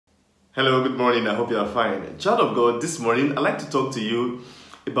Hello, good morning. I hope you are fine. Child of God, this morning I'd like to talk to you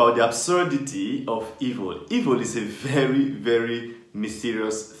about the absurdity of evil. Evil is a very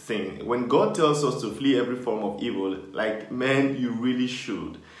mysterious thing. When God tells us to flee every form of evil, like men, you really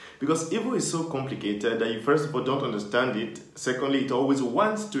should. Because evil is so complicated that you first of all don't understand it. Secondly, it always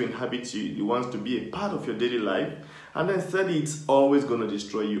wants to inhabit you. It wants to be a part of your daily life. And then thirdly, it's always going to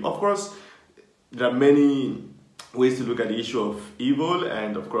destroy you. Of course, there are many ways to look at the issue of evil,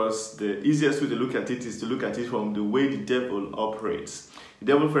 and of course the easiest way to look at it is to look at it from the way the devil operates. The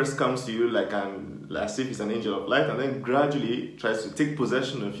devil first comes to you as if he's an angel of light, and then gradually tries to take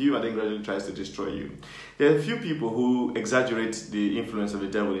possession of you, and then gradually tries to destroy you. There are a few people who exaggerate the influence of the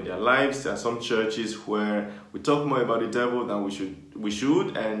devil in their lives. There are some churches where we talk more about the devil than we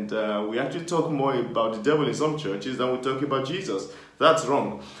should, and we actually talk more about the devil in some churches than we talk about Jesus. That's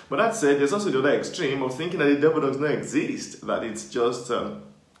wrong. But that said, there's also the other extreme of thinking that the devil does not exist, that it's just a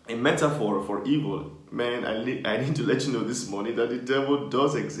metaphor for evil. Man, I need to let you know this morning that the devil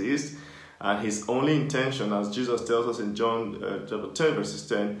does exist, and his only intention, as Jesus tells us in John chapter 10, verses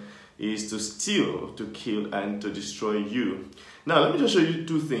 10, is to steal, to kill, and to destroy you. Now, let me just show you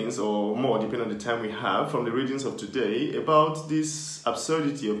two things, or more, depending on the time we have, from the readings of today about this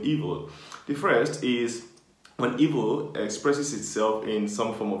absurdity of evil. The first is when evil expresses itself in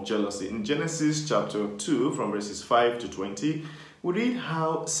some form of jealousy. In Genesis chapter 2, from verses 5 to 20, we read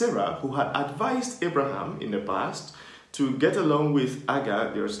how Sarah, who had advised Abraham in the past to get along with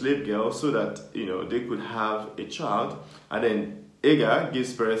Agar, their slave girl, so that they could have a child, and then Agar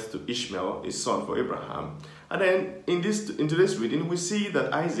gives birth to Ishmael, a son for Abraham. And then in today's reading, we see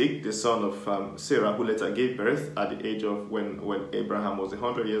that Isaac, the son of Sarah, who later gave birth at the age of when Abraham was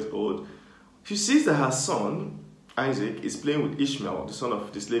 100 years old, she sees that her son, Isaac, is playing with Ishmael, the son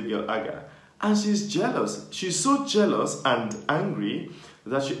of the slave girl Agar. And she's jealous. She's so jealous and angry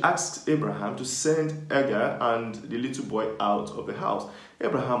that she asks Abraham to send Agar and the little boy out of the house.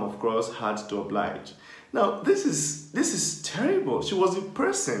 Abraham, of course, had to oblige. Now, this is terrible. She was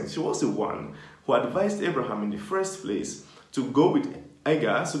the one who advised Abraham in the first place to go with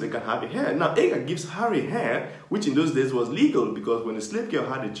Agar so they can have a heir. Now, Agar gives her a heir, which in those days was legal, because when the slave girl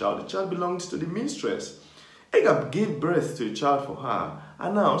had a child, the child belonged to the mistress. Agar gave birth to a child for her,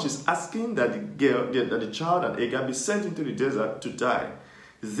 and now she's asking that the child and Agar be sent into the desert to die.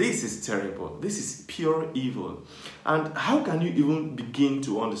 This is terrible. This is pure evil. And how can you even begin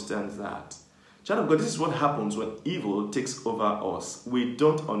to understand that? Child of God, this is what happens when evil takes over us. We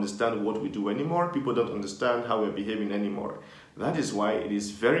don't understand what we do anymore. People don't understand how we're behaving anymore. That is why it is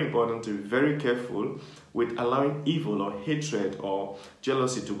very important to be very careful with allowing evil or hatred or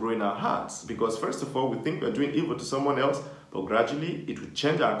jealousy to grow in our hearts. Because first of all, we think we're doing evil to someone else, but gradually it will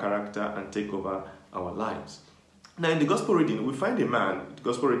change our character and take over our lives. Now in the gospel reading, we find a man. The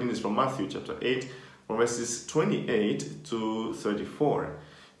gospel reading is from Matthew chapter 8, from verses 28 to 34.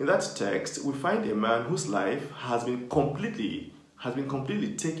 In that text, we find a man whose life has been completely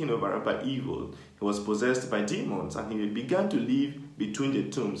taken over by evil. He was possessed by demons, and he began to live between the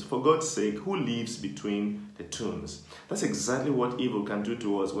tombs. For God's sake, who lives between the tombs? That's exactly what evil can do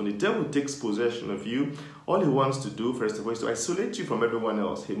to us. When the devil takes possession of you, all he wants to do, first of all, is to isolate you from everyone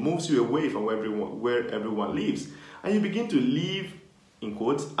else. He moves you away from where everyone lives. And you begin to live, in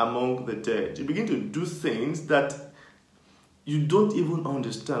quotes, among the dead. You begin to do things that you don't even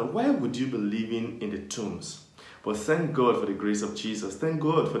understand. Why would you be living in the tombs? But thank God for the grace of Jesus. Thank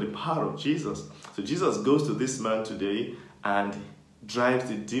God for the power of Jesus. So Jesus goes to this man today and drives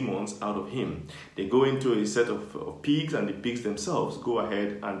the demons out of him. They go into a set of pigs, and the pigs themselves go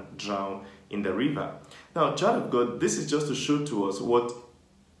ahead and drown in the river. Now, child of God, this is just to show to us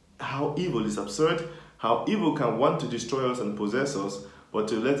how evil is absurd, how evil can want to destroy us and possess us, but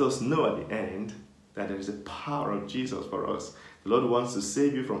to let us know at the end that there is a power of Jesus for us. The Lord wants to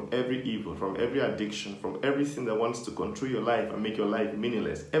save you from every evil, from every addiction, from everything that wants to control your life and make your life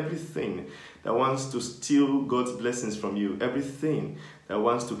meaningless, everything that wants to steal God's blessings from you, everything that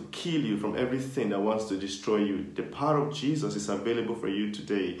wants to kill you, from everything that wants to destroy you. The power of Jesus is available for you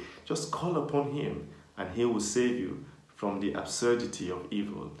today. Just call upon him, and he will save you from the absurdity of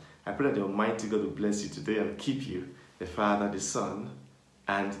evil. I pray that the Almighty God will bless you today and keep you, the Father, the Son,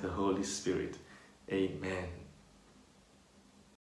 and the Holy Spirit. Amen.